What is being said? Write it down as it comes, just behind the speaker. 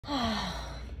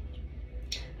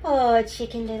Oh,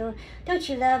 Chicken Little, don't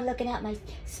you love looking out my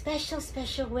special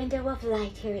window of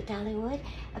light here at Dollywood,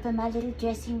 up in my little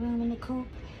dressing room in the coop?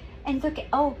 And look at,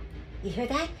 oh, you hear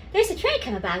that? There's a train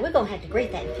coming by. We're going to have to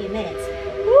greet that in a few minutes.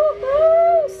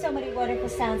 Woo-hoo! So many wonderful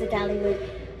sounds of Dollywood.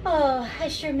 Oh, I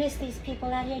sure miss these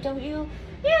people out here, don't you?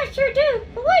 Yeah, I sure do.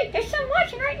 But wait, there's someone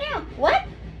watching right now. What?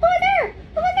 Over there.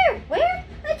 Over there. Where?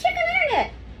 The Chicken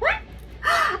Internet. What?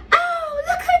 Oh,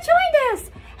 look who joined us.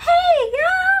 Hey,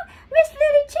 y'all. Miss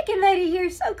Lily Chicken Lady here.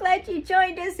 So glad you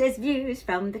joined us. It's Views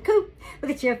from the Coop with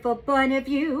a cheerful point of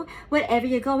view. Whatever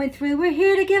you're going through, we're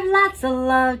here to give lots of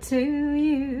love to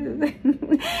you.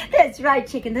 That's right,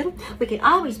 Chicken Little. We can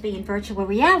always be in virtual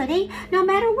reality, no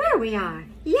matter where we are.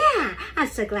 Yeah, I'm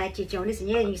so glad you joined us. And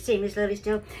yeah, you see Miss Lily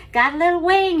still got a little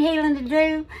wing healing to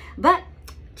do. But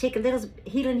Chicken Little's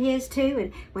healing his too.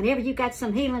 And whenever you got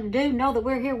some healing to do, know that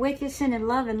we're here with you, sending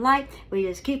love and light. We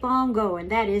just keep on going.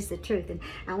 That is the truth. And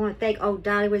I want to thank old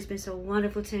Dollywood. It's been so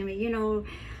wonderful to me. You know,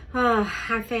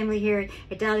 our family here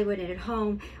at Dollywood and at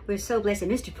home, we're so blessed.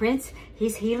 And Mr. Prince,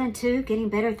 he's healing too, getting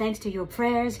better thanks to your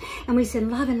prayers. And we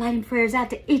send love and light and prayers out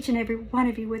to each and every one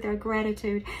of you with our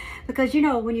gratitude. Because, you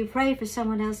know, when you pray for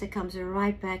someone else, it comes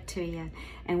right back to you.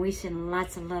 And we send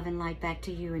lots of love and light back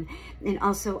to you. And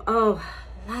also,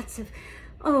 lots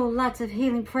of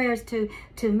healing prayers to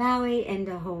Maui and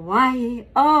Hawaii.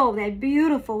 Oh, that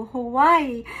beautiful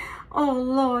Hawaii. Oh,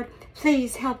 Lord,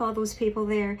 please help all those people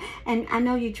there. And I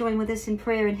know you join with us in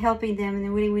prayer and helping them in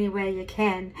any way you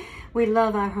can. We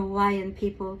love our Hawaiian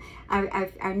people,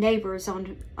 our neighbors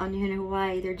in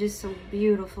Hawaii. They're just so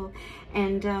beautiful,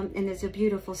 and it's a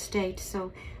beautiful state.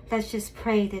 So let's just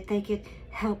pray that they get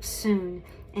help soon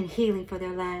and healing for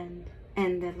their land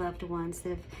and their loved ones that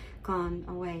have gone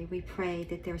away. We pray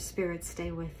that their spirits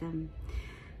stay with them.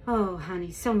 Oh,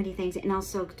 honey, so many things. And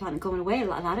also, going away, a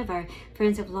lot of our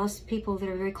friends have lost people that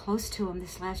are very close to them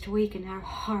this last week, and our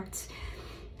hearts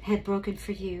had broken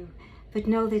for you. But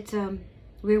know that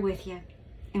we're with you,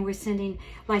 and we're sending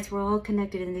lights. We're all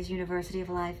connected in this university of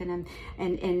life, and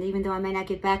even though I may not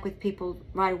get back with people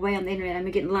right away on the internet,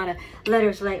 I'm getting a lot of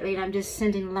letters lately, and I'm just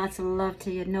sending lots of love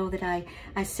to you. Know that I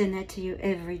send that to you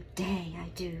every day. I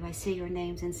do. I see your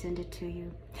names and send it to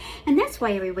you. And that's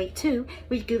why every week, too,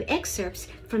 we do excerpts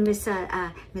from Miss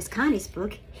Connie's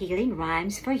book, Healing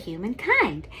Rhymes for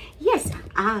Humankind. Yes,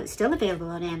 still available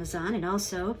on Amazon, and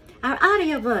also our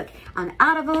audiobook on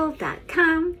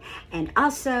audible.com, and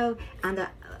also on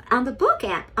the book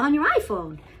app on your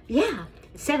iPhone. Yeah,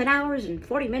 7 hours and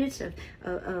 40 minutes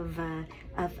of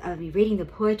me reading the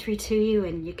poetry to you,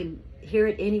 and you can hear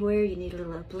it anywhere you need a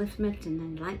little upliftment and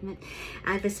enlightenment.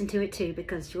 I listen to it too,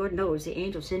 because Jordan knows the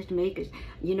angel sent it to me, because,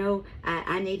 you know,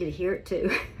 I needed to hear it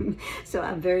too. So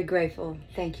I'm very grateful.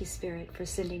 Thank you, Spirit, for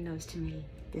sending those to me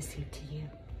this week to you.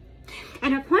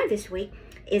 And our poem this week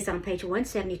is on page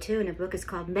 172, and the book is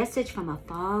called Message from a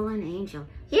Fallen Angel.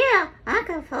 Yeah, I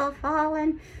could fall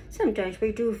fallen. Sometimes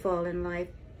we do fall in life,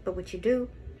 but what you do,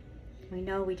 we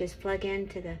know we just plug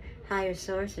into the higher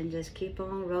source and just keep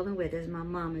on rolling with, as my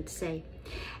mom would say.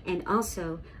 And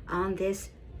also, on this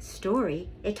story,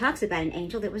 it talks about an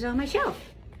angel that was on my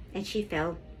shelf, and she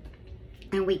fell,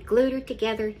 and we glued her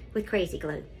together with crazy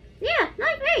glue. Yeah,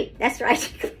 like me. That's right.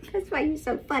 That's why you're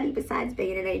so funny, besides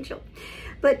being an angel.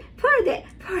 But part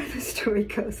of the story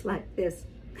goes like this.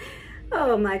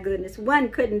 Oh my goodness, one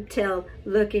couldn't tell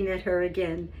looking at her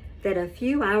again that a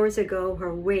few hours ago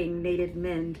her wing needed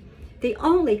mend. The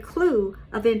only clue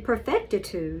of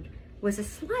imperfectitude was a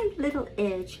slight little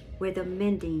edge where the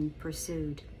mending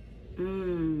pursued.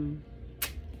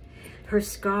 Her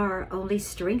scar only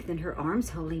strengthened her arm's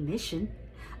holy mission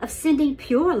of sending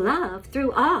pure love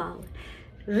through all,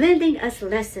 lending us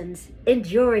lessons,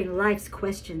 enduring life's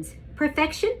questions.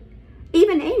 Perfection?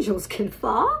 Even angels can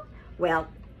fall? Well,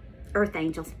 earth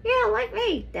angels. Yeah, like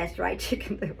me. That's right,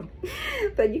 Chicken Little.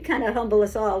 But you kind of humble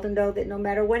us all to know that no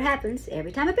matter what happens,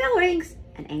 every time a bell rings,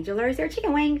 an angel lowers their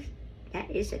chicken wings. That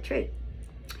is the truth.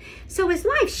 So as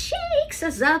life shakes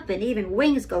us up and even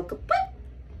wings go kaput,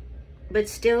 but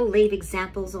still leave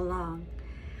examples along,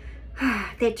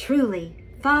 that truly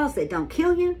falls that don't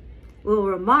kill you will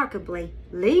remarkably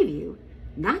leave you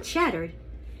not shattered,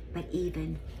 but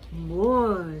even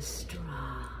more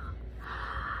strong.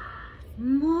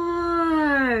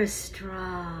 More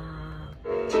strong.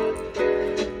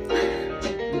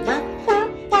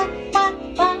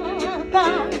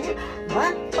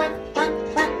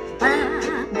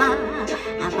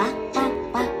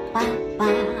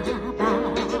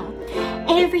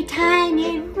 Every time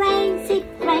it rains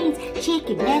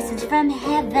chicken lessons from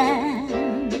heaven.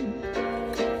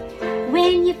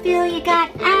 When you feel you got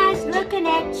eyes looking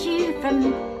at you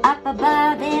from up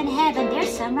above in heaven.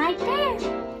 There's some right there.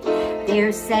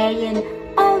 They're saying,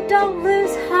 oh, don't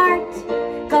lose heart.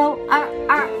 Go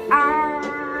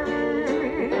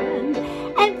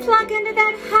and plug into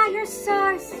that higher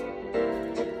source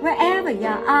wherever you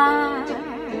are.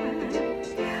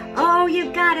 Oh,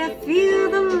 you gotta feel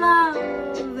the love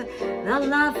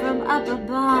from up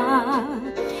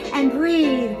above. And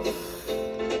breathe.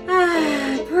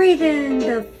 Breathe in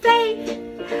the faith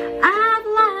of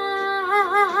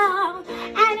love.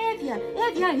 And if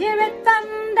you hear it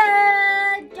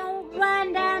thunder, don't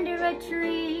run down to a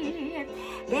tree.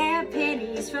 There are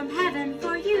pennies from heaven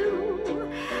for you,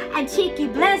 and cheeky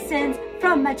blessings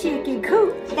from my cheeky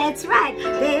Coop. That's right,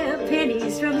 there are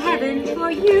pennies from heaven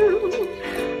for you.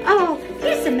 Oh,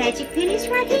 here's some magic pennies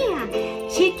right here.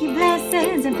 Cheeky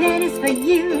blessings and pennies for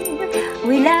you.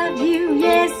 We love you,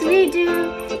 yes we do.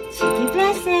 Cheeky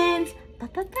blessings.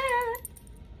 Bye-bye-bye.